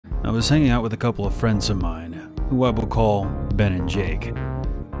I was hanging out with a couple of friends of mine, who I will call Ben and Jake.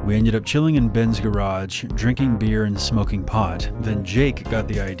 We ended up chilling in Ben's garage, drinking beer and smoking pot. Then Jake got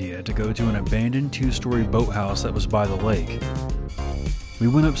the idea to go to an abandoned 2-story boathouse that was by the lake. We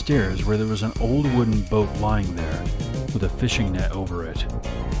went upstairs where there was an old wooden boat lying there, with a fishing net over it.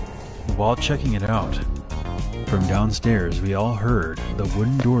 While checking it out, from downstairs we all heard the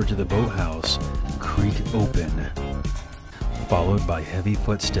wooden door to the boathouse creak open, followed by heavy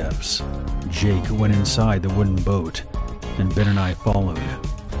footsteps. Jake went inside the wooden boat, and Ben and I followed.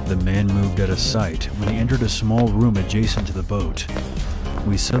 The man moved out of sight when he entered a small room adjacent to the boat.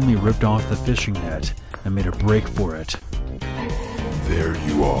 We suddenly ripped off the fishing net and made a break for it. "There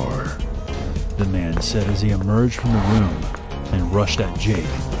you are," the man said as he emerged from the room and rushed at Jake.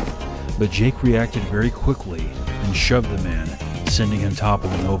 But Jake reacted very quickly and shoved the man, sending him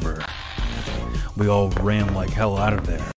toppling over. We all ran like hell out of there.